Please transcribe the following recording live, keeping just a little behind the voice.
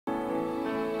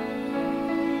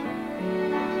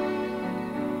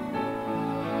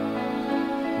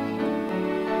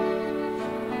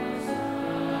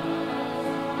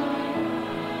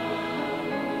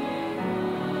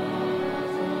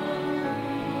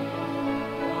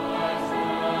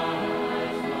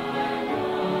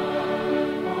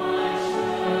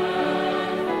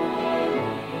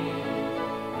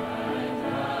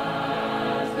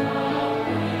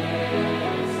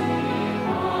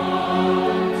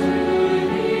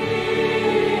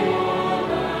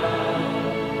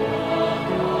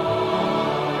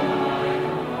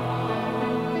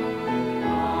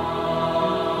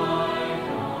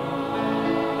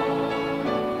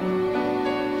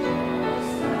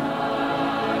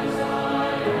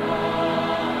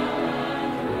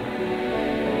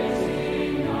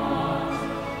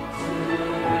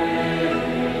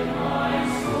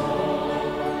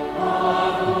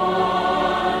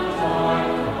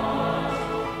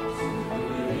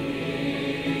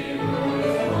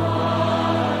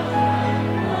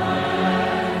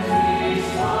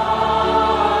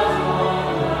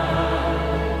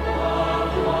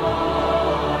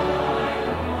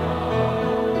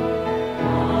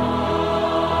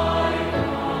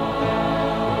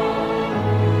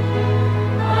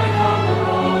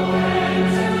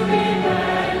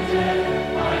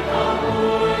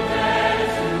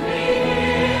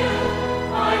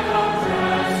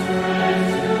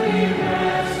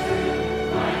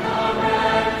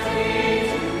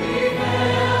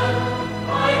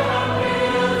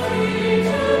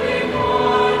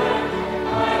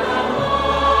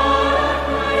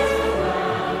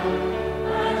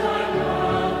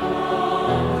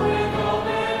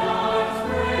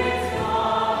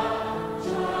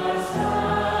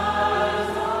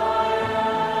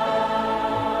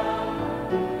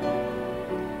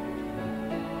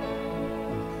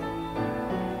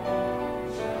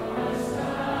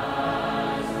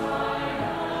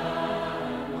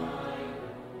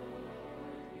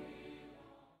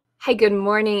Hi, good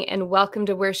morning, and welcome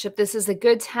to worship. This is a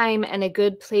good time and a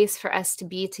good place for us to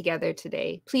be together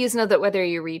today. Please know that whether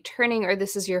you're returning or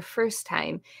this is your first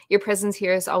time, your presence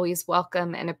here is always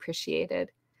welcome and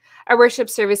appreciated. Our worship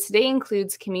service today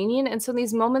includes communion, and so in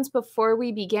these moments before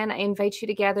we begin, I invite you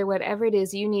to gather whatever it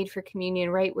is you need for communion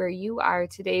right where you are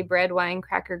today: bread, wine,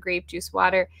 cracker, grape juice,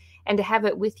 water, and to have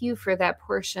it with you for that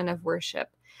portion of worship.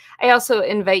 I also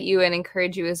invite you and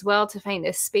encourage you as well to find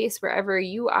a space wherever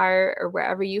you are or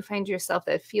wherever you find yourself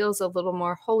that feels a little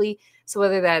more holy. So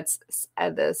whether that's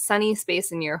the sunny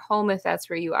space in your home, if that's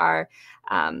where you are,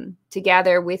 to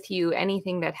gather with you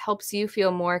anything that helps you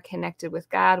feel more connected with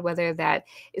God, whether that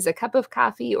is a cup of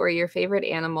coffee or your favorite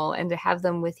animal, and to have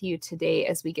them with you today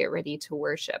as we get ready to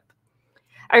worship.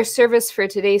 Our service for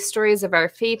today's Stories of Our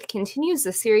Faith continues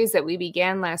the series that we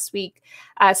began last week.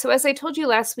 So as I told you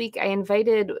last week, I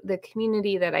invited the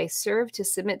community that I serve to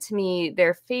submit to me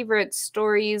their favorite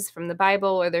stories from the Bible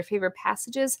or their favorite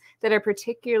passages that are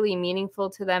particularly meaningful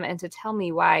to them and to tell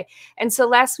me why. And so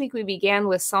last week we began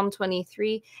with Psalm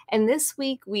 23, and this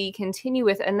week we continue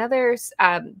with another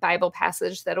Bible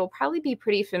passage that will probably be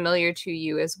pretty familiar to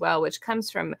you as well, which comes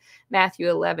from Matthew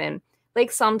 11. Like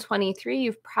Psalm 23,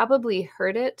 you've probably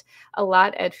heard it a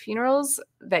lot at funerals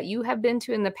that you have been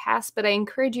to in the past, but I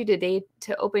encourage you today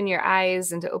to open your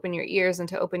eyes and to open your ears and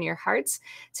to open your hearts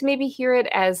to maybe hear it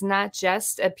as not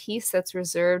just a piece that's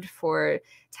reserved for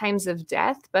times of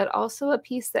death, but also a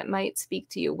piece that might speak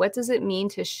to you. What does it mean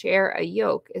to share a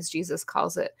yoke, as Jesus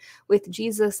calls it, with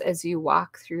Jesus as you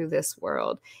walk through this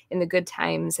world in the good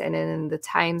times and in the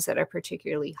times that are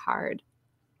particularly hard?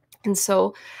 And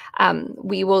so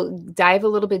we will dive a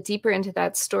little bit deeper into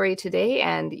that story today,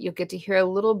 and you'll get to hear a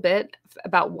little bit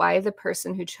about why the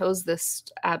person who chose this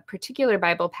particular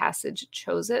Bible passage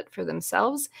chose it for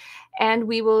themselves, and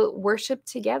we will worship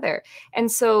together.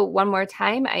 And so one more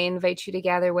time, I invite you to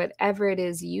gather whatever it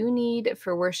is you need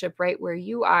for worship right where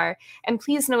you are. And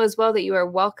please know as well that you are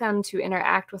welcome to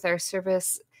interact with our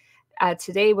service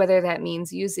today, whether that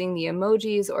means using the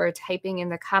emojis or typing in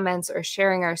the comments or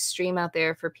sharing our stream out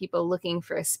there for people looking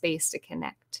for a space to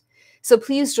connect. So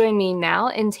please join me now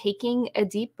in taking a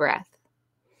deep breath.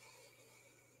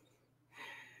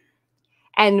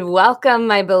 And welcome,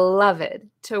 my beloved,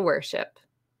 to worship.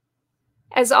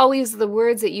 As always, the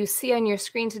words that you see on your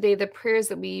screen today, the prayers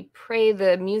that we pray,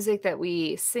 the music that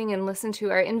we sing and listen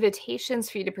to are invitations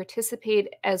for you to participate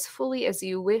as fully as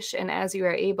you wish and as you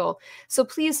are able. So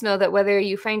please know that whether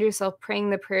you find yourself praying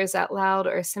the prayers out loud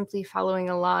or simply following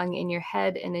along in your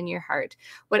head and in your heart,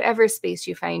 whatever space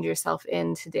you find yourself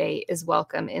in today is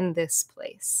welcome in this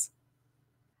place.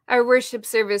 Our worship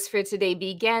service for today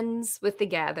begins with the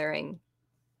gathering.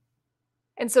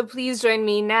 And so please join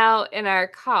me now in our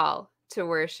call to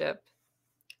worship.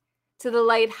 To the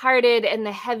light-hearted and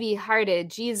the heavy-hearted,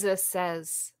 Jesus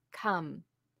says, come.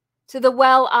 To the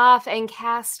well-off and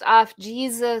cast-off,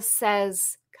 Jesus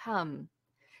says, come.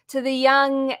 To the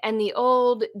young and the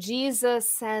old, Jesus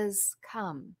says,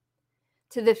 come.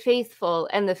 To the faithful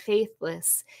and the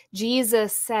faithless,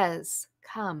 Jesus says,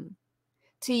 come.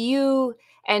 To you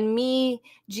and me,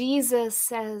 Jesus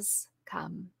says,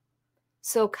 come.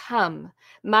 So come,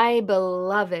 my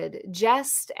beloved,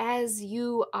 just as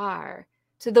you are,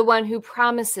 to the one who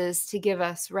promises to give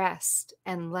us rest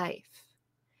and life.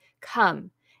 Come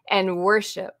and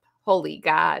worship Holy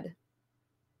God.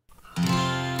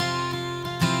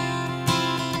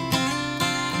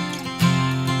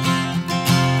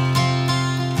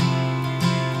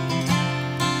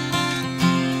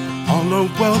 All are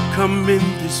welcome in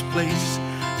this place.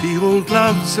 Behold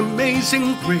love's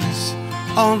amazing grace.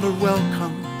 All are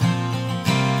welcome,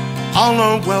 all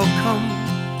are welcome.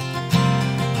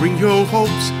 Bring your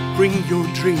hopes, bring your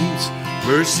dreams.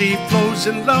 Mercy flows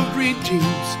and love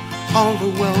redeems. All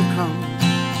are welcome,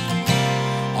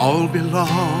 all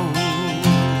belong.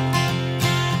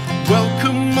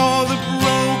 Welcome all the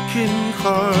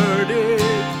broken-hearted,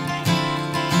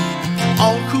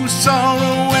 all whose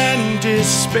sorrow and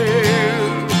despair.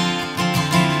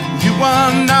 You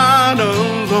are not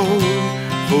alone,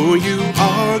 for you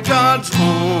are God's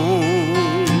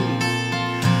home.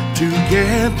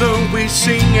 Together we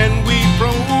sing and we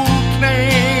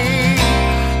proclaim.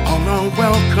 All are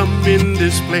welcome in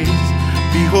this place.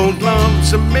 Behold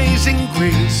love's amazing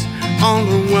grace. All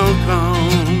are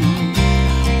welcome.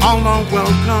 All are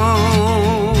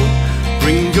welcome.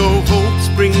 Bring your hopes,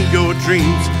 bring your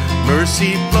dreams.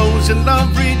 Mercy flows and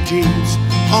love redeems.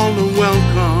 All are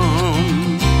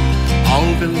welcome.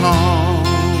 All belong.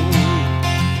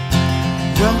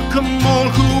 Welcome all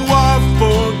who are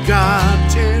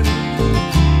forgotten,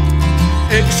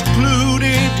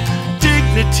 excluded,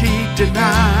 dignity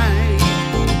denied.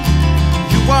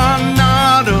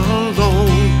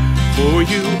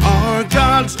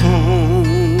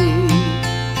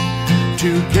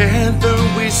 Together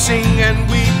we sing and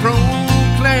we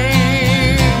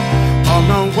proclaim, all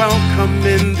are welcome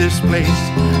in this place.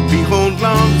 Behold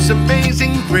love's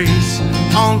amazing grace.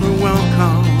 All are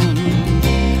welcome,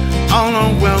 all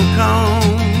are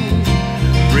welcome.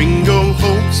 Bring your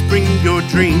hopes, bring your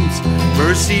dreams.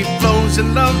 Mercy flows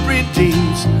and love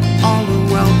redeems. All are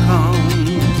welcome,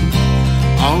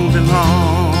 all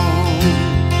belong.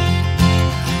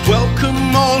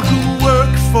 Welcome all who work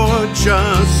for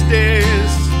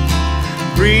justice,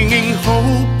 bringing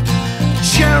hope,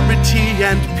 charity,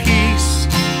 and peace.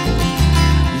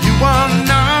 You are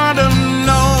not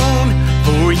alone,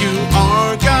 for you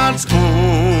are God's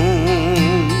own.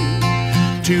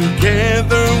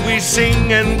 Together we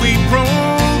sing and we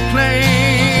proclaim,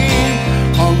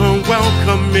 all are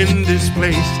welcome in this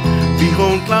place.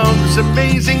 Behold love's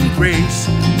amazing grace.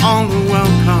 All are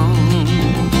welcome,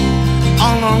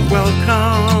 all are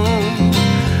welcome.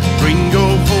 Bring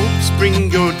your hopes,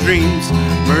 bring your dreams.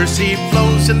 Mercy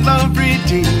flows and love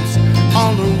redeems.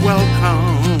 All are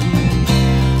welcome,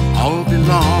 all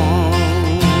belong.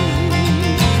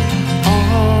 All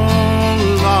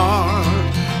are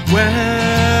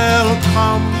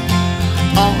welcome,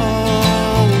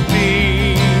 all belong.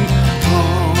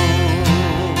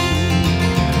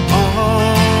 All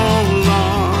are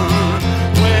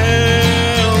welcome,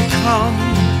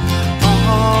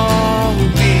 all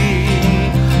belong.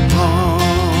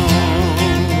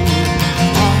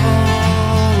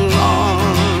 All are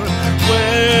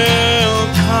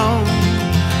welcome,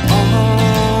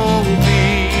 all belong.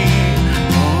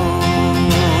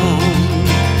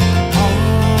 All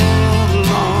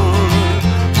are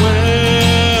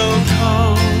welcome,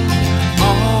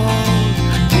 all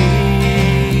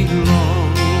belong.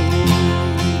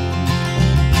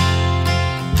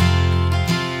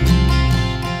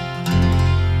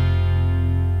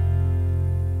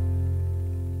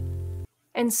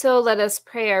 And so let us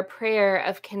pray our prayer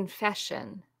of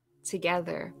confession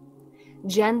together.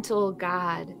 Gentle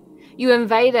God, you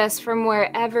invite us from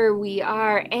wherever we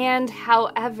are and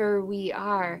however we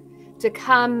are to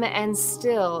come and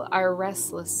still our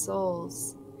restless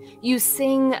souls. You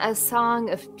sing a song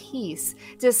of peace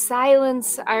to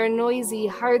silence our noisy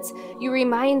hearts. You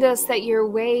remind us that your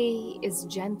way is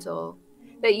gentle,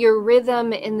 that your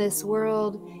rhythm in this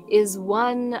world is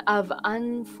one of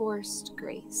unforced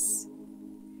grace.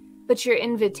 But your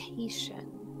invitation,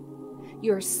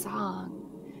 your song,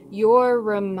 your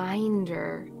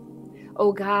reminder,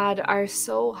 oh God, are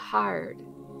so hard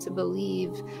to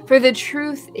believe. For the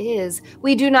truth is,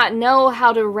 we do not know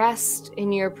how to rest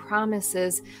in your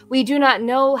promises. We do not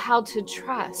know how to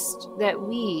trust that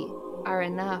we are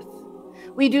enough.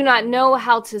 We do not know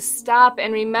how to stop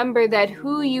and remember that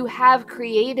who you have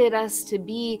created us to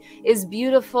be is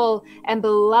beautiful and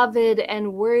beloved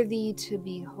and worthy to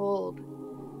behold.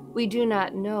 We do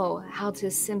not know how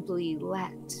to simply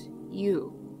let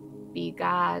you be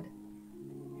God.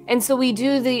 And so we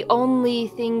do the only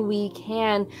thing we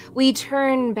can. We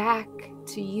turn back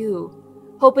to you,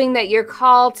 hoping that your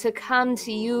call to come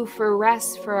to you for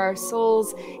rest for our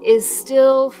souls is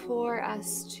still for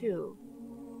us too,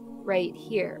 right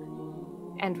here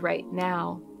and right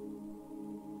now.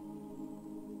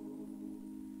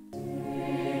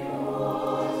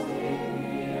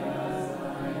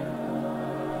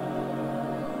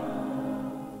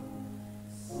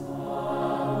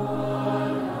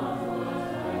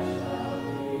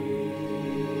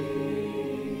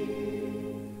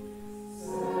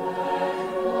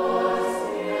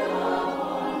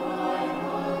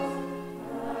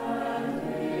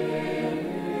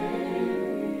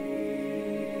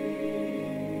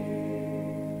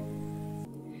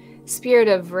 Spirit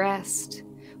of rest,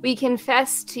 we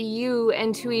confess to you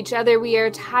and to each other we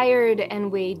are tired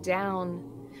and weighed down.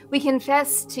 We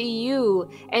confess to you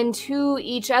and to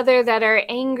each other that our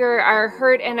anger, our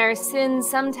hurt, and our sins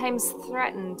sometimes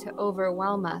threaten to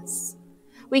overwhelm us.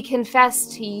 We confess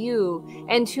to you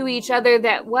and to each other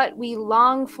that what we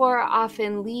long for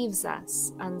often leaves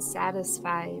us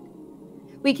unsatisfied.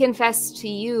 We confess to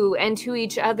you and to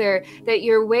each other that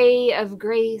your way of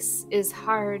grace is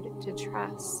hard to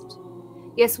trust.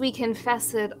 Yes, we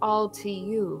confess it all to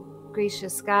you,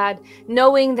 gracious God,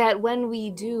 knowing that when we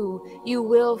do, you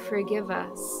will forgive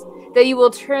us, that you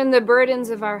will turn the burdens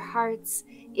of our hearts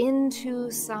into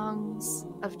songs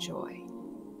of joy.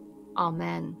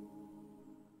 Amen.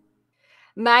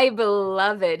 My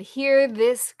beloved, hear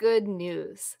this good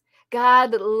news.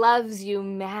 God loves you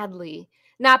madly,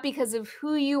 not because of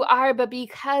who you are, but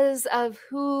because of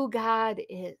who God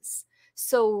is.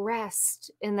 So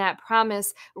rest in that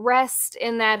promise, rest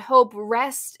in that hope,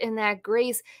 rest in that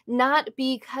grace, not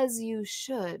because you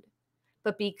should,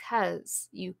 but because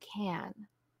you can.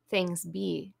 Thanks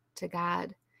be to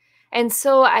God. And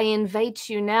so I invite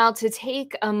you now to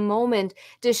take a moment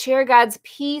to share God's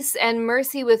peace and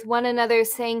mercy with one another,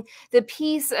 saying, "The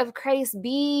peace of Christ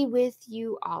be with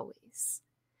you always."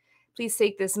 Please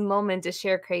take this moment to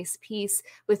share Christ's peace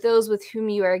with those with whom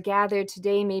you are gathered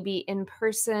today, maybe in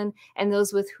person, and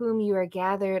those with whom you are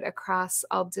gathered across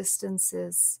all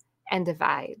distances and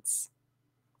divides.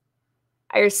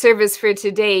 Our service for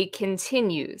today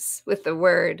continues with the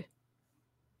word.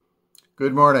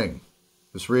 Good morning.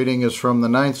 This reading is from the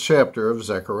 9th chapter of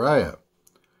Zechariah.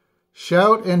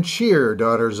 Shout and cheer,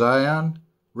 daughter Zion.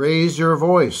 Raise your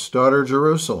voice, daughter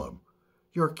Jerusalem.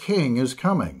 Your king is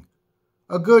coming.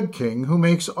 A good king who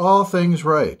makes all things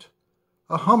right.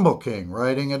 A humble king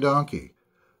riding a donkey,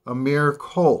 a mere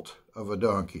colt of a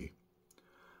donkey.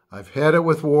 I've had it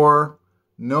with war.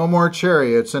 No more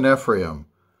chariots in Ephraim.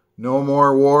 No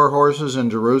more war horses in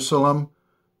Jerusalem.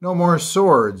 No more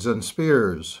swords and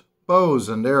spears, bows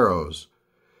and arrows.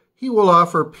 He will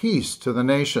offer peace to the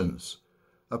nations,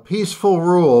 a peaceful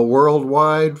rule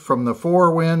worldwide from the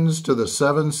four winds to the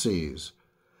seven seas.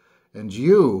 And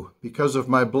you, because of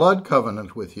my blood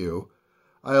covenant with you,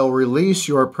 I'll release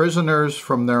your prisoners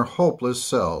from their hopeless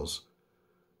cells.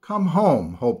 Come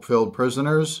home, hope-filled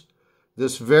prisoners.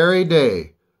 This very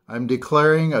day, I'm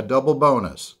declaring a double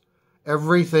bonus.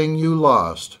 Everything you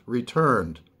lost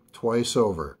returned twice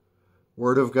over.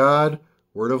 Word of God,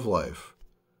 word of life.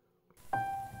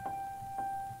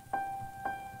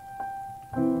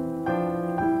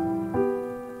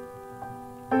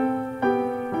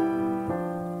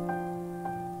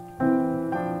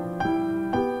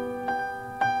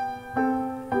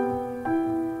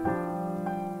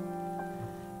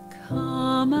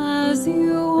 Come as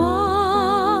you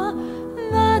are,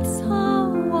 that's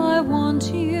how I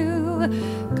want you.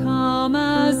 Come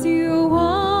as you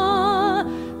are,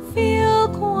 feel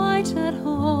quite at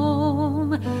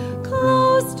home.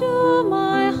 Close to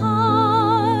my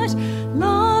heart,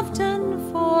 loved and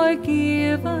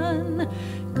forgiven.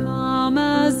 Come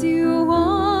as you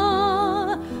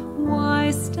are,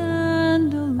 why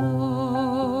stand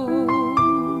alone?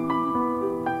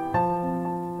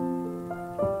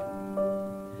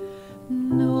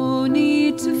 No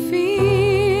need to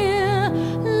fear,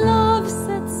 love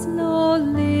sets no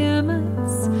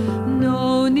limits.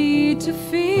 No need to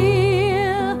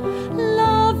fear,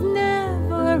 love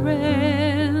never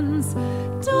ends.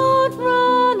 Don't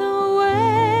run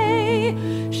away,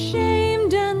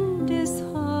 shamed and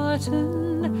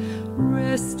disheartened.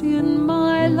 Rest in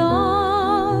my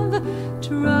love,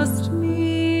 trust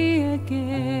me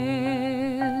again.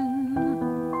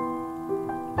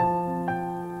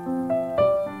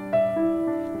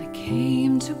 I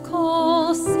came to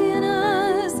call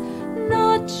sinners,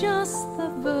 not just the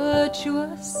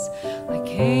virtuous. I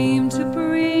came to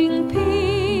bring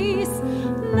peace,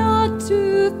 not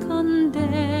to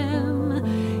condemn.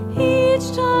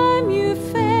 Each time you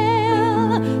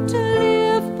fail to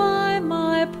live by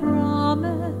my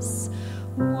promise,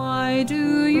 why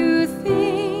do you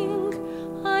think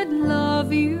I'd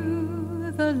love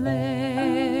you the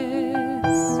less?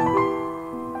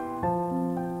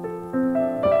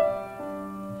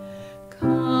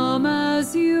 Come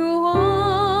as you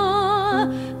are,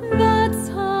 that's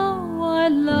how I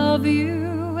love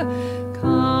you.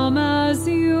 Come as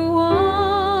you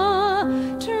are,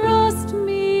 trust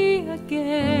me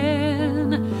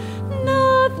again.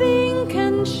 Nothing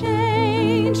can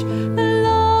change the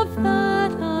love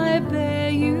that I bear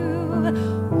you.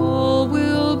 All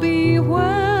will be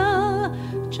well,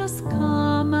 just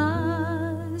come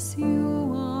as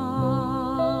you are.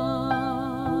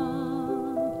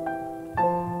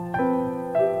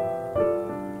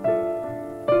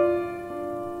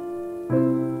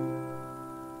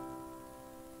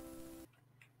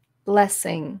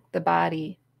 Blessing the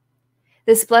body.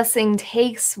 This blessing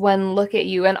takes one look at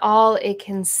you, and all it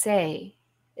can say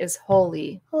is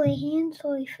holy. Holy hands,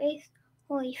 holy face,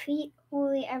 holy feet,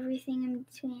 holy everything in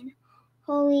between.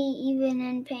 Holy even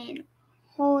in pain,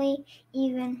 holy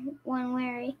even when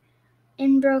weary.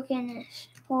 In brokenness,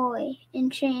 holy. In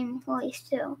shame, holy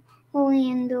still. Holy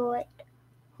in delight,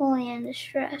 holy in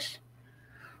distress.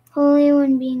 Holy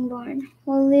when being born,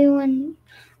 holy when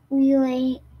we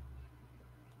lay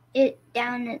it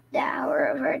down at the hour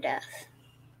of our death.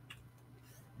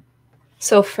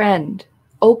 So, friend,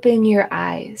 open your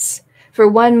eyes. For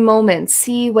one moment,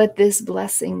 see what this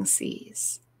blessing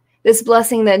sees. This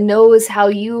blessing that knows how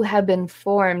you have been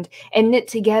formed and knit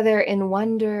together in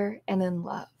wonder and in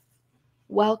love.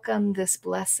 Welcome this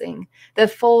blessing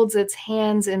that folds its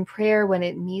hands in prayer when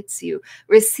it meets you.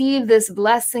 Receive this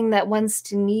blessing that wants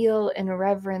to kneel in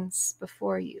reverence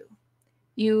before you.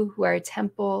 You who are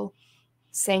temple,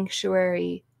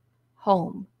 sanctuary,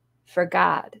 home for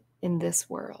God in this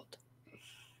world.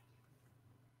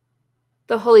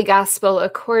 The Holy Gospel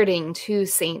according to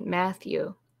St.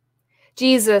 Matthew.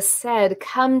 Jesus said,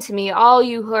 "Come to me, all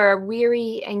you who are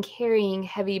weary and carrying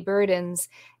heavy burdens,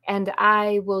 and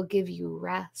I will give you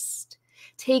rest.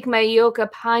 Take my yoke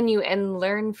upon you and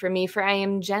learn from me, for I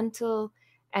am gentle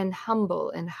and humble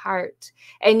in heart,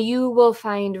 and you will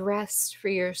find rest for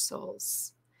your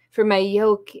souls. For my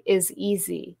yoke is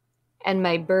easy and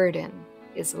my burden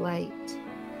is light."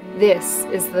 This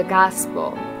is the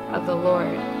gospel of the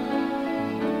Lord.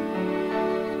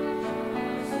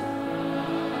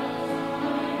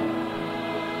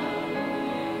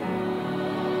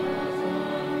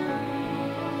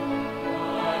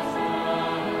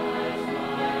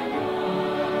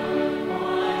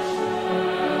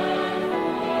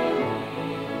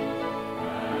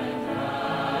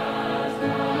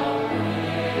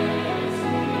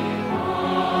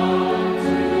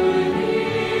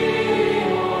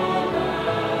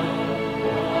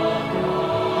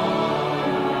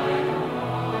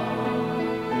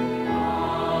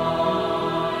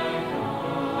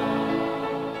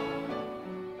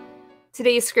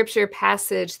 Today's scripture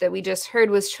passage that we just heard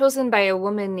was chosen by a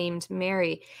woman named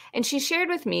Mary, and she shared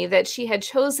with me that she had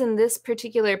chosen this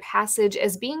particular passage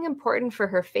as being important for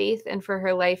her faith and for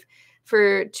her life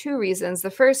for two reasons. The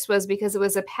first was because it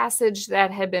was a passage that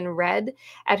had been read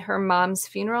at her mom's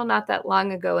funeral not that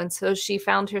long ago, and so she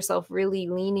found herself really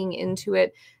leaning into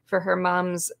it for her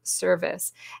mom's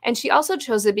service. And she also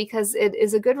chose it because it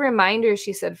is a good reminder,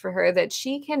 she said, for her that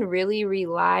she can really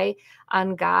rely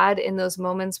on God in those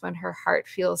moments when her heart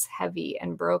feels heavy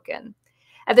and broken.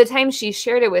 At the time she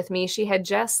shared it with me, she had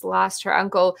just lost her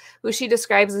uncle, who she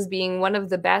describes as being one of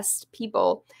the best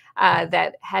people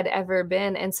that had ever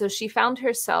been. And so she found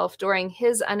herself during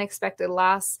his unexpected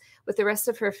loss with the rest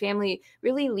of her family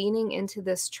really leaning into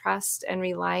this trust and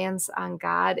reliance on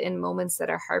God in moments that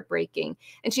are heartbreaking.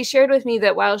 And she shared with me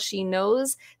that while she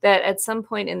knows that at some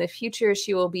point in the future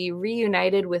she will be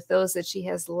reunited with those that she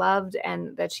has loved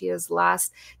and that she has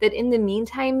lost, that in the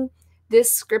meantime, this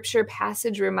scripture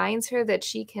passage reminds her that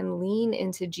she can lean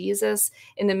into Jesus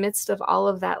in the midst of all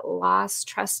of that loss,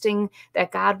 trusting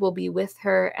that God will be with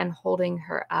her and holding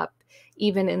her up,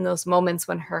 even in those moments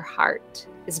when her heart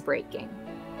is breaking.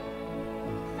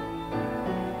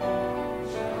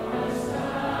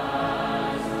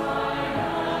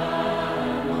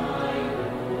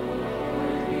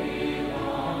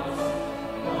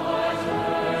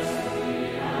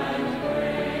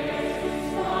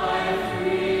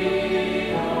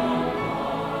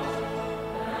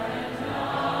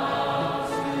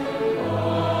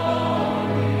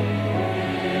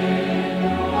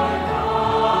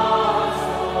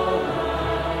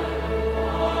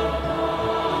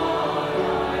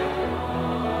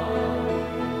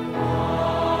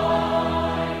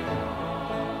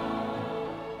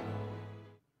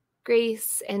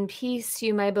 Grace and peace to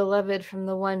you, my beloved, from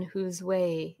the one whose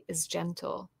way is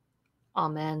gentle.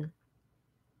 Amen.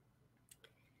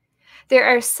 There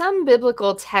are some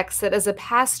biblical texts that as a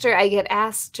pastor I get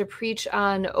asked to preach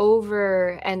on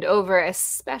over and over,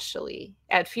 especially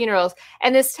at funerals.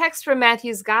 And this text from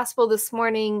Matthew's Gospel this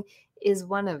morning is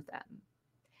one of them.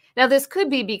 Now, this could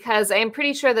be because I am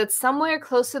pretty sure that somewhere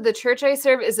close to the church I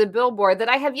serve is a billboard that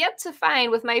I have yet to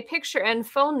find with my picture and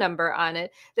phone number on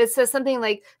it that says something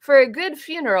like, "For a good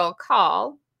funeral,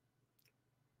 call."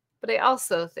 But I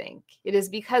also think it is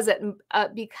because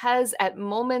at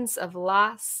moments of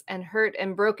loss and hurt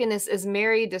and brokenness, as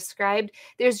Mary described,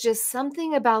 there's just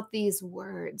something about these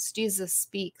words. Jesus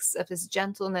speaks of his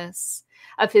gentleness,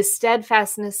 of his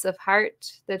steadfastness of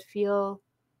heart that feel,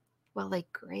 well, like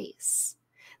grace,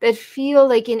 that feel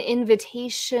like an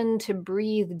invitation to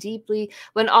breathe deeply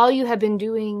when all you have been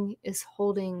doing is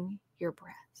holding your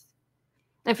breath.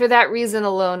 And for that reason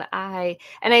alone, I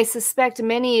suspect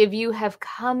many of you have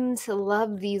come to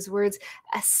love these words,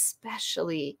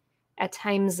 especially at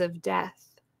times of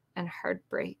death and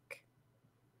heartbreak.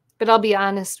 But I'll be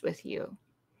honest with you.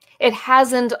 It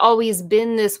hasn't always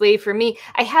been this way for me.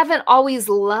 I haven't always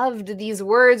loved these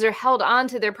words or held on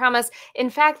to their promise. In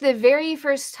fact, the very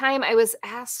first time I was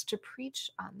asked to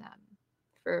preach on them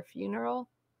for a funeral,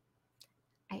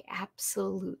 I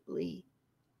absolutely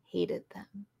hated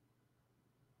them.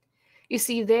 You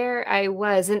see, there I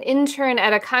was, an intern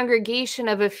at a congregation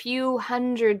of a few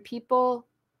hundred people,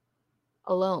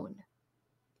 alone.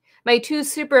 My two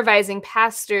supervising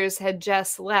pastors had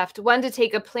just left, one to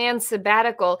take a planned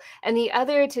sabbatical and the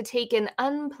other to take an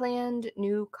unplanned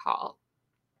new call.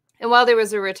 And while there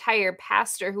was a retired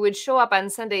pastor who would show up on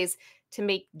Sundays to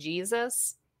make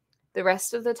Jesus, the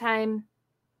rest of the time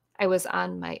I was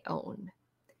on my own.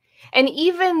 And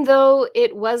even though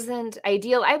it wasn't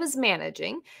ideal, I was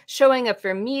managing, showing up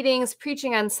for meetings,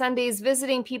 preaching on Sundays,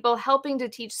 visiting people, helping to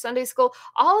teach Sunday school.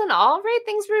 All in all, right,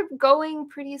 things were going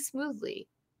pretty smoothly.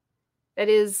 That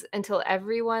is, until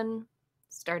everyone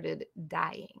started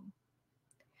dying.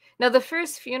 Now, the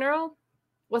first funeral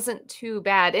wasn't too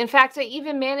bad. In fact, I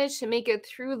even managed to make it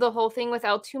through the whole thing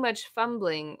without too much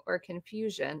fumbling or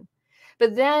confusion.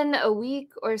 But then a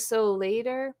week or so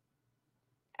later,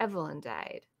 Evelyn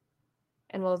died.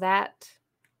 And well, that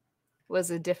was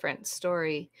a different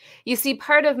story. You see,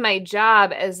 part of my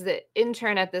job as the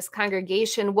intern at this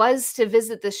congregation was to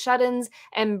visit the shut-ins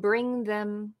and bring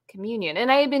them communion.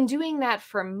 And I had been doing that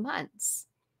for months.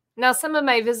 Now, some of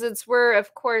my visits were,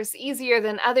 of course, easier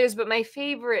than others, but my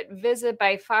favorite visit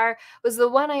by far was the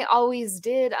one I always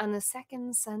did on the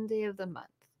second Sunday of the month,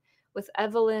 with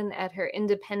Evelyn at her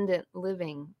independent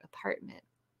living apartment.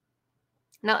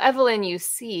 Now, Evelyn, you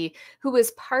see, who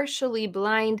was partially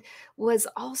blind, was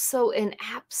also an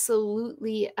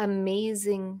absolutely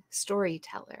amazing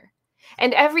storyteller.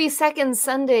 And every second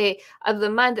Sunday of the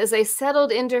month, as I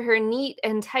settled into her neat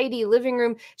and tidy living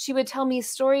room, she would tell me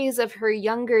stories of her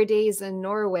younger days in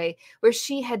Norway, where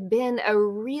she had been a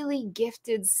really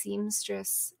gifted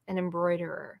seamstress and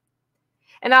embroiderer.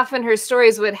 And often her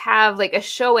stories would have like a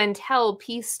show and tell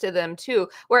piece to them too,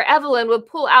 where Evelyn would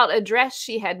pull out a dress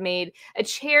she had made, a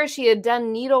chair she had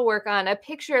done needlework on, a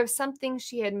picture of something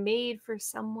she had made for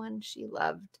someone she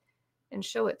loved, and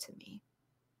show it to me.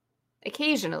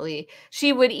 Occasionally,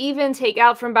 she would even take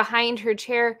out from behind her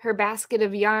chair her basket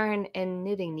of yarn and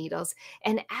knitting needles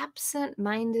and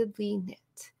absent-mindedly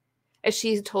knit, as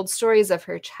she told stories of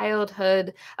her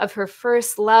childhood, of her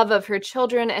first love, of her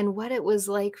children, and what it was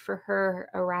like for her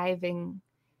arriving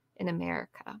in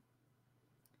America.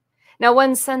 Now,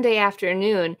 one Sunday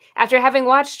afternoon, after having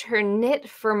watched her knit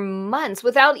for months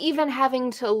without even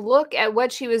having to look at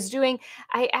what she was doing,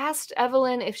 I asked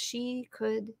Evelyn if she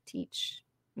could teach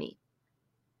me.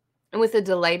 And with a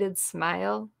delighted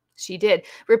smile, she did,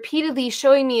 repeatedly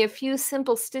showing me a few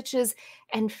simple stitches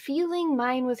and feeling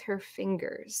mine with her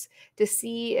fingers to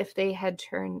see if they had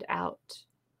turned out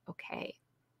okay.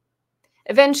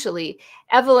 Eventually,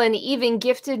 Evelyn even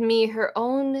gifted me her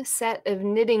own set of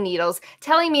knitting needles,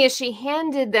 telling me as she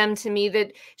handed them to me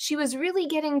that she was really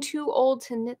getting too old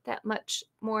to knit that much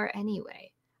more anyway.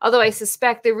 Although I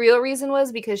suspect the real reason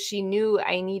was because she knew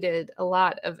I needed a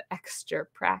lot of extra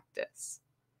practice.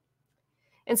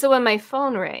 And so when my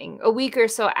phone rang, a week or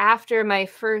so after my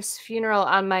first funeral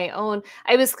on my own,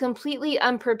 I was completely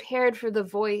unprepared for the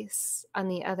voice on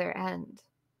the other end.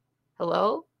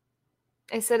 "Hello?"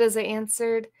 I said as I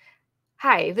answered.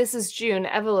 "Hi, this is June,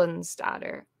 Evelyn's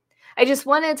daughter. I just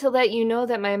wanted to let you know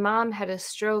that my mom had a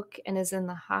stroke and is in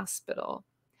the hospital.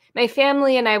 My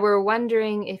family and I were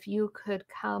wondering if you could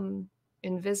come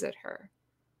and visit her."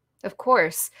 "Of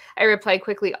course," I replied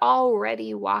quickly,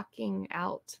 already walking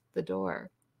out the door.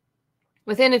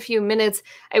 Within a few minutes,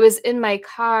 I was in my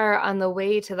car on the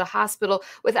way to the hospital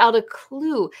without a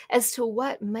clue as to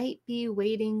what might be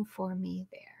waiting for me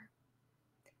there.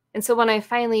 And so when I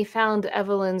finally found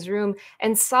Evelyn's room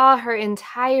and saw her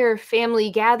entire family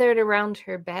gathered around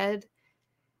her bed,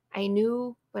 I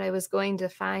knew what I was going to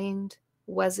find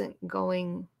wasn't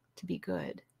going to be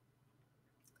good.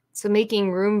 So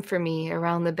making room for me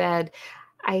around the bed,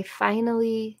 I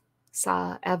finally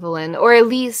saw Evelyn, or at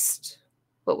least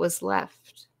what was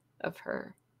left of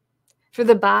her. For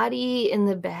the body in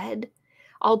the bed,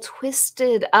 all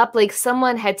twisted up like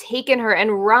someone had taken her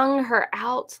and wrung her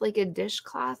out like a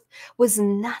dishcloth, was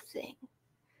nothing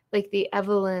like the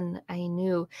Evelyn I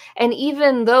knew. And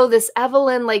even though this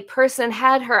Evelyn-like person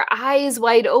had her eyes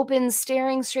wide open,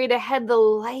 staring straight ahead, the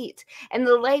light and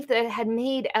the life that had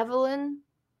made Evelyn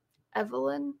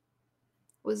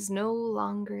was no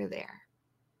longer there.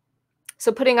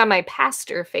 So putting on my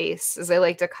pastor face, as I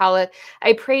like to call it,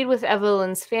 I prayed with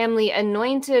Evelyn's family,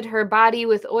 anointed her body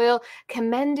with oil,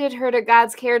 commended her to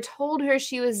God's care, told her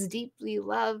she was deeply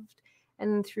loved,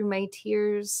 and through my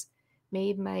tears,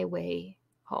 made my way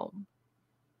home.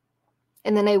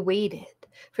 And then I waited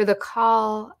for the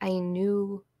call I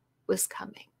knew was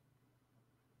coming.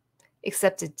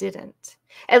 Except it didn't.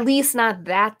 At least not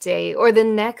that day, or the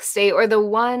next day, or the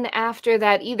one after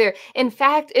that either. In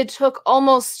fact, it took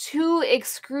almost 2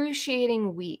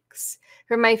 excruciating weeks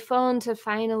for my phone to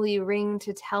finally ring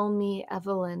to tell me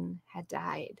Evelyn had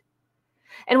died.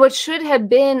 And what should have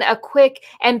been a quick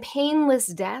and painless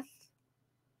death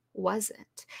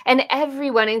wasn't. And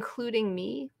everyone, including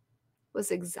me,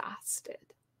 was exhausted.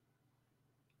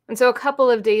 And so a couple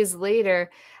of days later,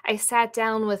 I sat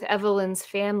down with Evelyn's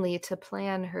family to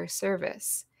plan her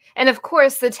service. And of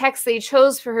course, the text they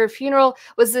chose for her funeral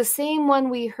was the same one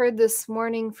we heard this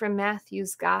morning from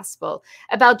Matthew's gospel,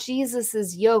 about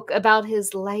Jesus's yoke, about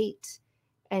his light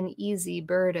and easy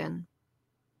burden.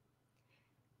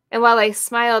 And while I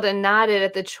smiled and nodded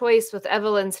at the choice with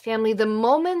Evelyn's family, the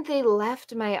moment they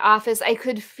left my office, I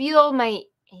could feel my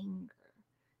anger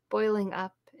boiling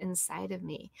up inside of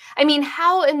me. I mean,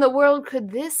 how in the world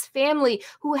could this family,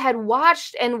 who had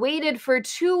watched and waited for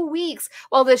 2 weeks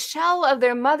while the shell of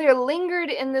their mother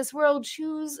lingered in this world,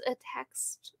 choose a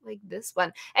text like this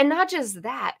one? And not just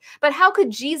that, but how could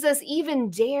Jesus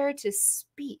even dare to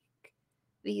speak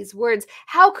these words?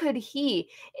 How could he,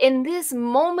 in this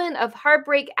moment of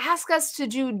heartbreak, ask us to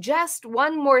do just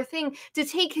one more thing, to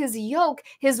take his yoke,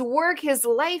 his work, his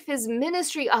life, his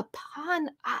ministry upon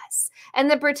us, and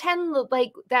then pretend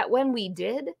like that when we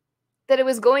did, that it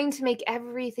was going to make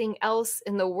everything else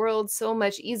in the world so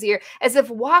much easier, as if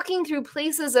walking through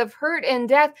places of hurt and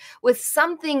death with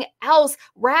something else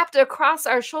wrapped across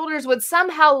our shoulders would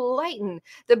somehow lighten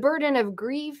the burden of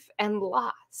grief and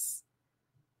loss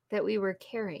that we were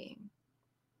carrying.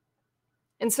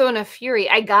 And so in a fury,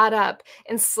 I got up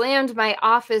and slammed my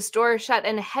office door shut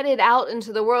and headed out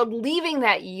into the world, leaving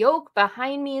that yoke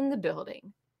behind me in the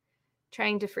building,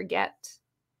 trying to forget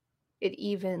it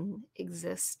even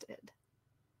existed.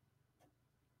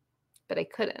 But I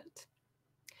couldn't.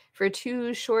 For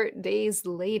 2 short days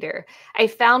later, I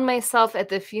found myself at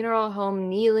the funeral home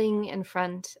kneeling in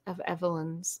front of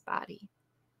Evelyn's body.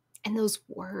 And those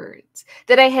words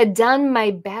that I had done my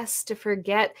best to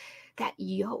forget, that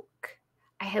yoke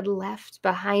I had left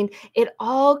behind, it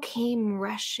all came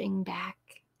rushing back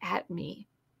at me.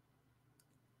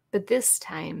 But this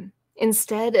time,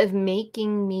 instead of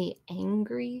making me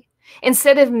angry,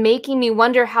 instead of making me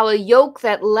wonder how a yoke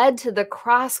that led to the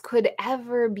cross could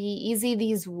ever be easy,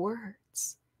 these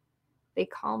words, they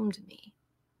calmed me.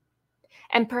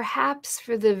 And perhaps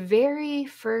for the very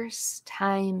first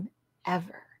time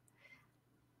ever,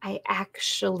 I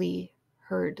actually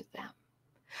heard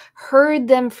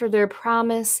them for their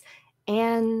promise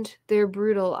and their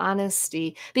brutal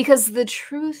honesty. Because the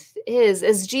truth is,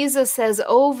 as Jesus says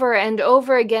over and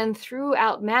over again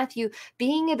throughout Matthew,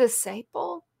 being a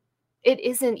disciple, it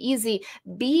isn't easy.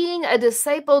 Being a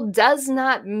disciple does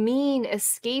not mean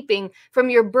escaping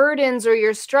from your burdens or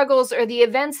your struggles or the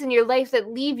events in your life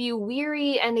that leave you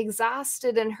weary and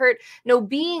exhausted and hurt. No,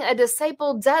 being a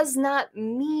disciple does not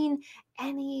mean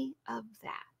any of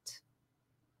that.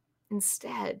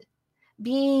 Instead,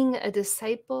 being a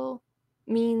disciple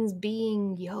means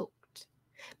being yoked,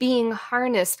 being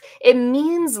harnessed. It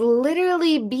means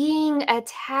literally being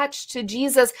attached to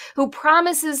Jesus, who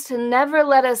promises to never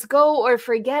let us go or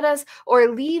forget us or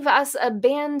leave us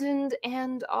abandoned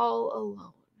and all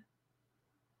alone.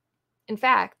 In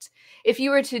fact, if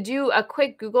you were to do a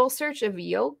quick Google search of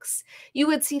yokes, you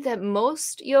would see that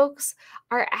most yokes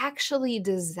are actually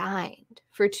designed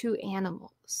for 2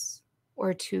 animals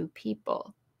or 2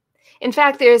 people. In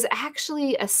fact, there's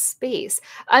actually a space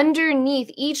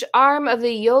underneath each arm of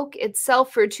the yoke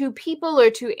itself for 2 people or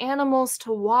 2 animals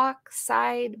to walk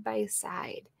side by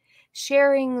side,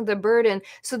 sharing the burden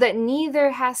so that neither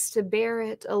has to bear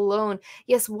it alone.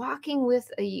 Yes, walking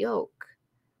with a yoke,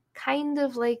 kind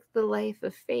of like the life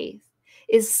of faith,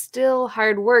 is still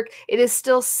hard work. It is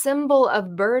still symbol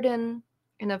of burden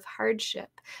and of hardship.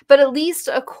 But at least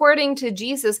according to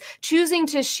Jesus, choosing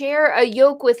to share a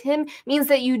yoke with him means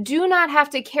that you do not have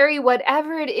to carry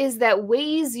whatever it is that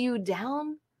weighs you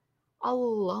down all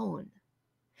alone.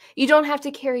 You don't have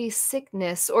to carry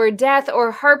sickness or death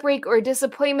or heartbreak or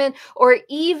disappointment or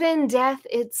even death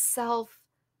itself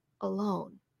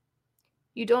alone.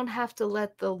 You don't have to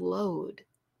let the load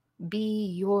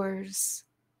be yours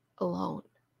alone.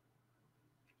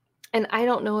 And I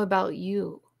don't know about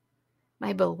you,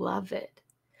 my beloved,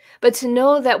 but to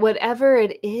know that whatever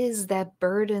it is that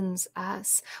burdens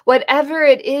us, whatever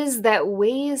it is that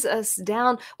weighs us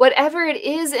down, whatever it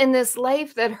is in this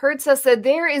life that hurts us, that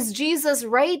there is Jesus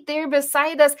right there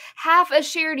beside us, half a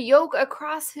shared yoke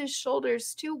across his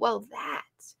shoulders too. Well,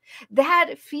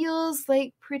 that feels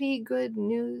like pretty good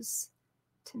news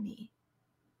to me.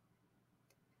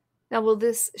 Now, will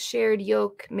this shared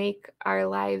yoke make our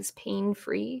lives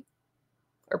pain-free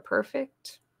or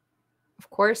perfect? Of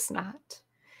course not.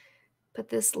 But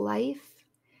this life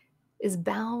is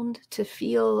bound to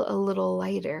feel a little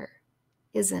lighter,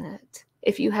 isn't it?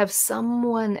 if you have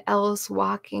someone else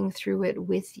walking through it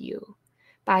with you,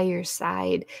 by your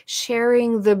side,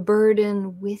 sharing the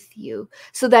burden with you,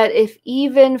 so that if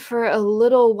even for a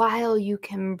little while you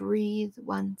can breathe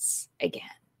once again,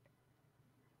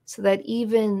 so that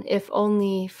even if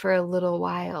only for a little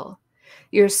while,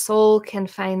 your soul can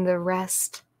find the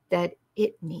rest that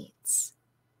it needs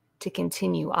to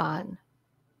continue on.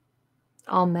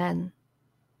 Amen.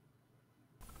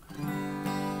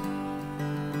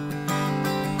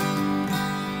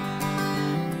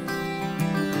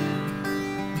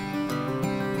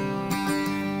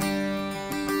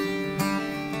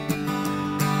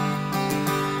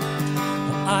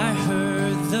 I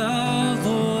heard the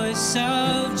voice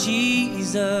of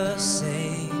Jesus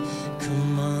say,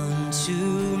 "Come unto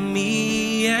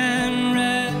me and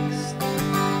rest.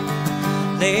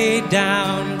 Lay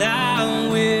down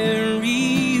thou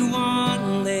weary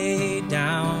one, lay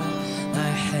down thy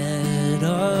head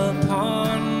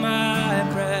upon my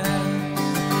breast."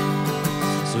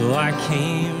 So I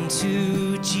came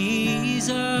to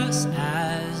Jesus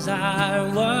as I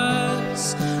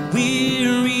was,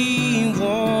 weary,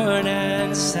 worn,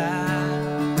 and sad.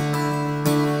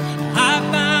 I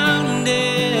found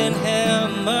in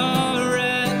him a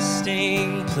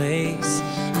resting place,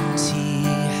 and he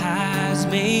has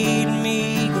made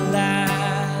me glad.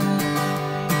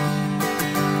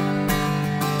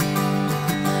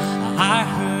 I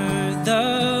heard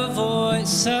the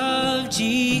voice of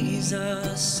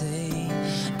Jesus say,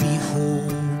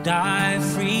 "Behold, I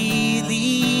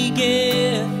freely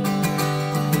give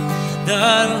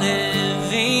the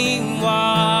living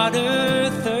water,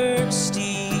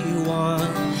 thirsty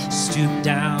one, stoop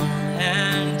down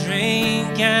and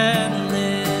drink and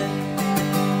live."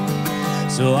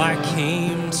 So I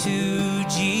came to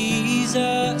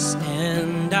Jesus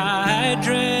and I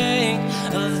drank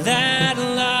of that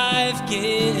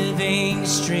life-giving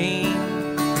stream.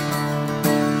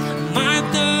 My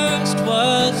thirst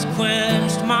was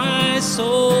quenched, my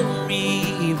soul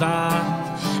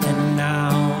revived, and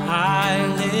now I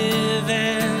live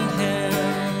in him.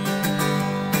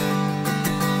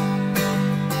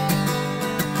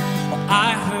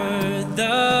 I heard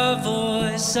the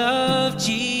voice of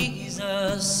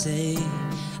Jesus say,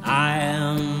 "I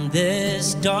am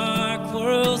this dark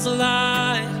world's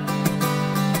light.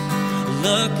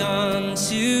 Look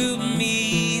unto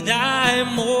me, thy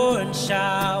morn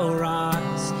shall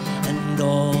rise, and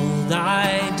all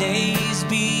thy days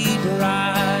be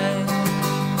bright."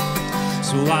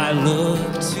 So I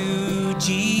looked to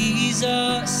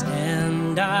Jesus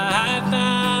and I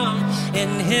found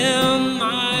in him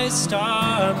my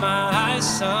star, my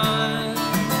sun.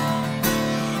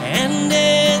 And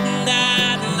in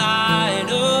that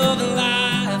light of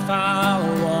life I'll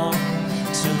walk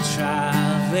till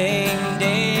traveling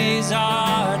days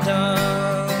are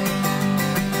done.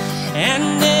 And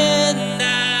in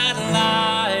that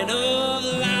light of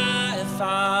life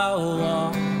I'll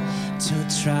walk till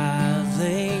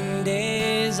traveling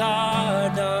days are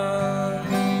done.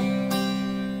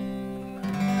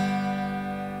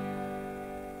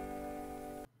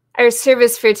 Our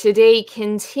service for today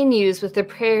continues with the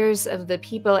prayers of the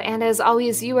people, and as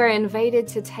always, you are invited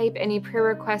to type any prayer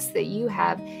requests that you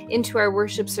have into our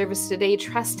worship service today,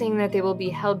 trusting that they will be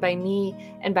held by me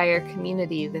and by our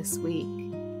community this week.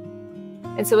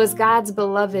 And so as God's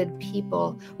beloved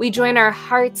people, we join our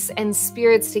hearts and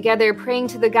spirits together, praying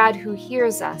to the God who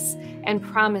hears us and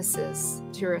promises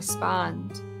to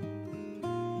respond.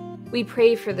 We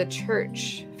pray for the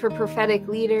church, for prophetic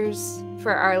leaders,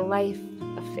 for our life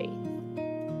of faith.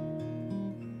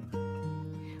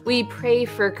 We pray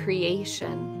for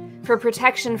creation, for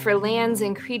protection for lands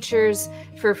and creatures,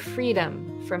 for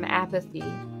freedom from apathy.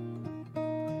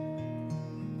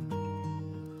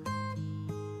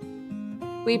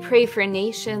 We pray for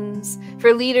nations,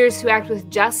 for leaders who act with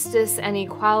justice and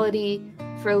equality,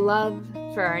 for love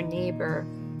for our neighbor.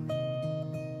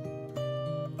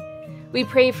 We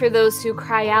pray for those who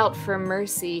cry out for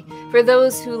mercy, for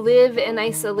those who live in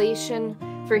isolation,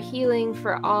 for healing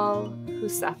for all who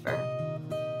suffer.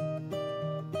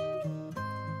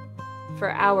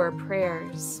 For our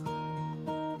prayers.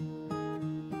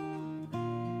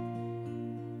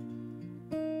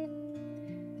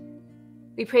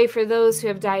 We pray for those who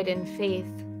have died in faith,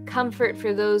 comfort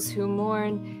for those who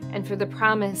mourn, and for the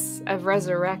promise of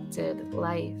resurrected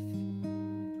life.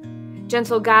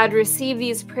 Gentle God, receive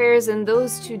these prayers and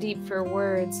those too deep for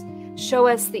words. Show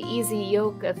us the easy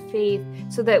yoke of faith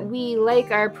so that we,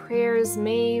 like our prayers,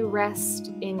 may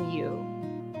rest in you.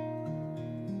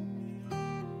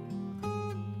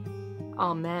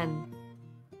 Amen.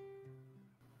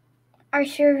 Our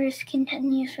service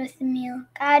continues with the meal.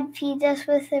 God feeds us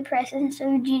with the presence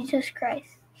of Jesus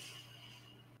Christ.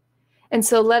 And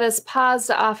so let us pause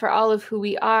to offer all of who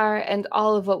we are and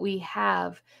all of what we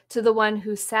have to the one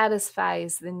who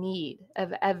satisfies the need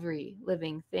of every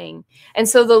living thing. And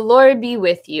so the Lord be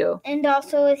with you. And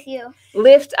also with you.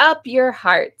 Lift up your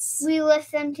hearts. We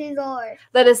lift them to the Lord.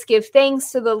 Let us give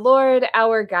thanks to the Lord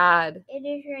our God. It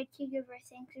is right to give our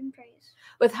thanks and praise.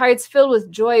 With hearts filled with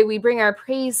joy, we bring our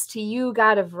praise to you,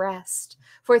 God of rest.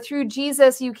 For through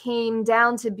Jesus you came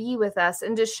down to be with us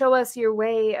and to show us your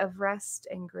way of rest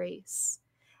and grace.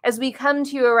 As we come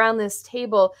to you around this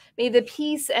table, may the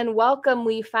peace and welcome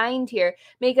we find here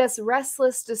make us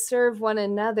restless to serve one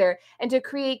another and to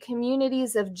create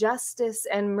communities of justice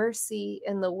and mercy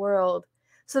in the world,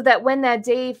 so that when that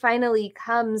day finally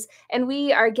comes and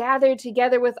we are gathered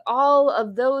together with all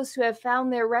of those who have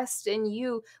found their rest in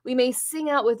you, we may sing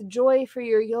out with joy for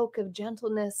your yoke of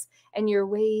gentleness and your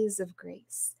ways of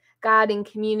grace. God in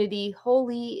community,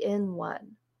 holy in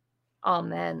one.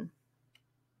 Amen.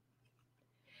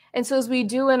 And so as we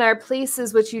do in our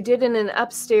places what you did in an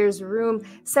upstairs room,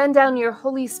 send down your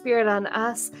Holy Spirit on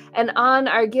us and on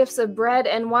our gifts of bread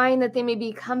and wine, that they may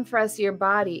become for us your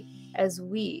body as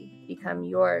we become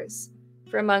yours.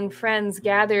 For among friends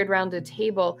gathered round a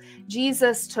table,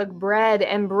 Jesus took bread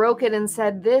and broke it and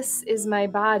said, "This is my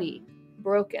body,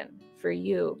 broken for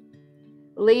you."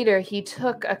 Later, he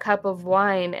took a cup of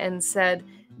wine and said,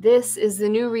 "This is the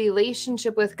new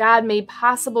relationship with God made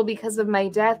possible because of my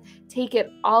death. Take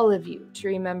it, all of you, to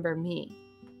remember me."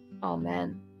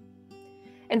 Amen.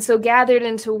 And so gathered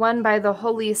into one by the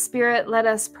Holy Spirit, let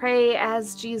us pray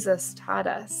as Jesus taught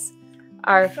us.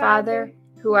 Our Father,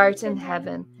 who art in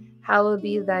heaven, hallowed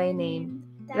be thy name.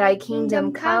 Thy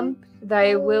kingdom come,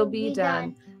 thy will be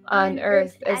done, on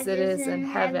earth as it is in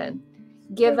heaven.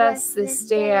 Give us this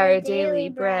day our daily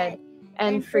bread,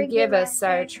 and forgive us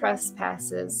our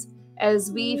trespasses,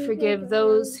 as we forgive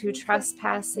those who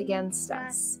trespass against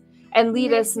us. And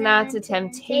lead us not to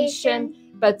temptation,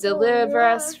 but deliver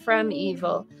us from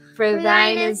evil. For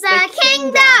thine is the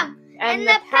kingdom, and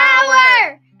the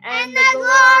power, and the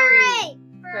glory,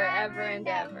 forever and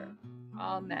ever.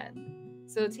 Amen.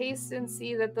 So taste and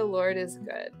see that the Lord is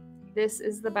good. This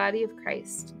is the body of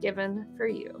Christ given for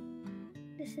you.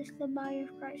 This is the body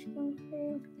of Christ given for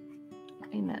you.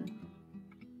 Amen.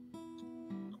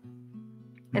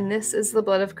 And this is the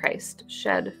blood of Christ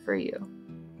shed for you.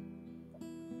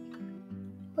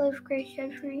 Blood of Christ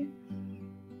shed for you.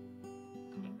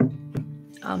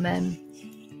 Amen.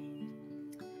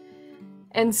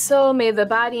 And so may the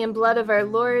body and blood of our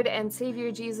Lord and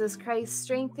Savior Jesus Christ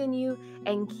strengthen you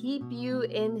and keep you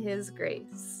in his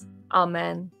grace.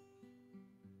 Amen.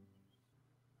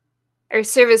 Our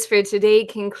service for today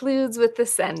concludes with the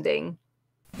sending.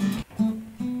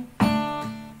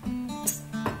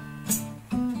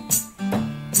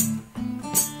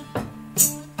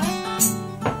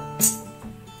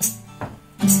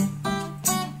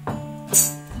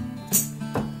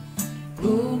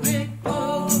 Glory,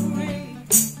 glory,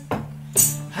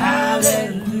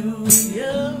 hallelujah.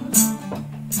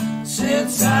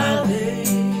 Since I laid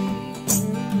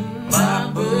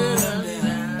my burden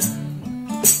down,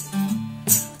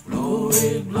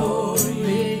 glory,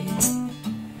 glory,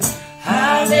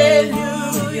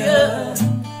 hallelujah.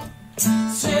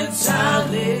 Since I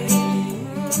laid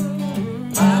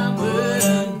my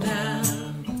burden down,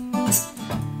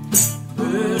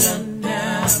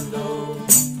 Lord.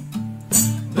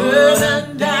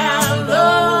 Burden down,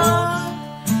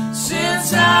 Lord,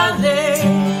 since I laid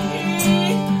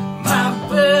my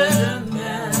burden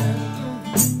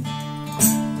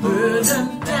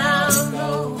down,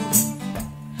 Lord.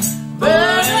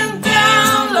 Burden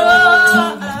down,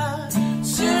 Lord,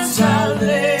 since I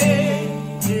laid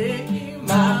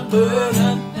my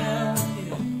burden down.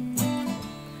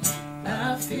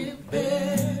 I feel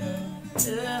better,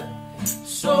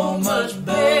 so much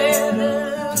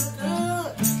better.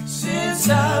 Since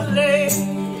I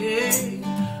laid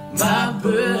my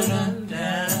burden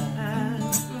down,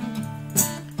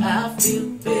 I feel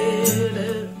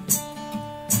better,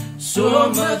 so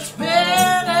much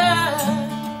better.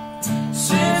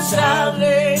 Since I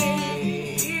laid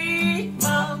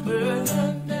my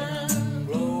burden down,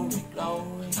 glory,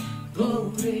 glory,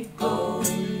 glory,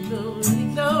 glory, glory,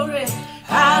 glory,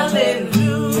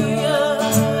 hallelujah.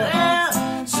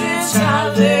 Since I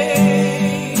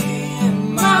laid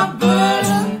my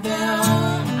burden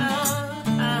down,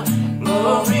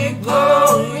 glory,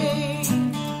 glory,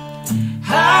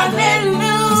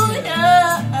 hallelujah.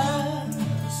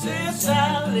 Since I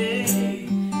laid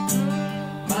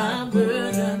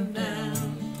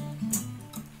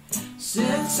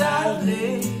I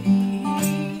lay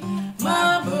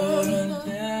my burden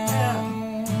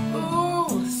down.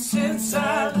 Oh, since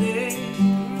I lay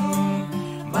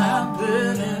my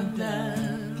burden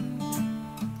down.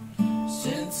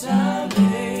 Since I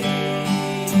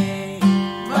lay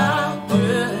my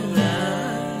burden down.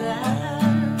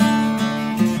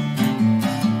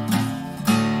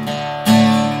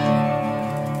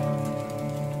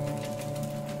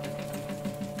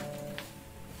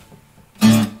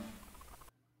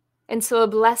 And so a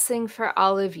blessing for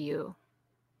all of you.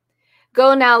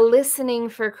 Go now listening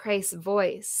for Christ's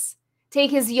voice.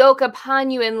 Take his yoke upon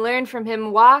you and learn from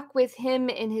him. Walk with him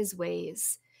in his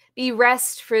ways. Be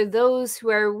rest for those who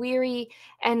are weary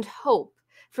and hope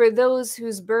for those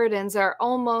whose burdens are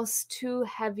almost too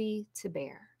heavy to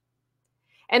bear.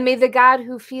 And may the God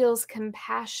who feels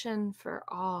compassion for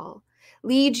all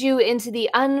lead you into the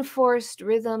unforced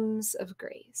rhythms of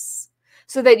grace,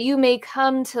 so that you may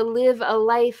come to live a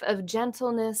life of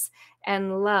gentleness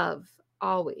and love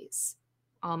always.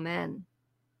 Amen.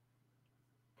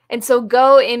 And so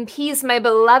go in peace, my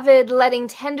beloved, letting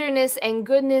tenderness and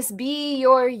goodness be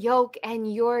your yoke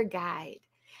and your guide.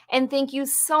 And thank you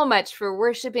so much for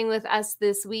worshiping with us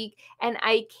this week. And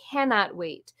I cannot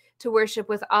wait to worship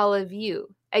with all of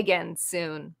you again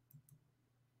soon.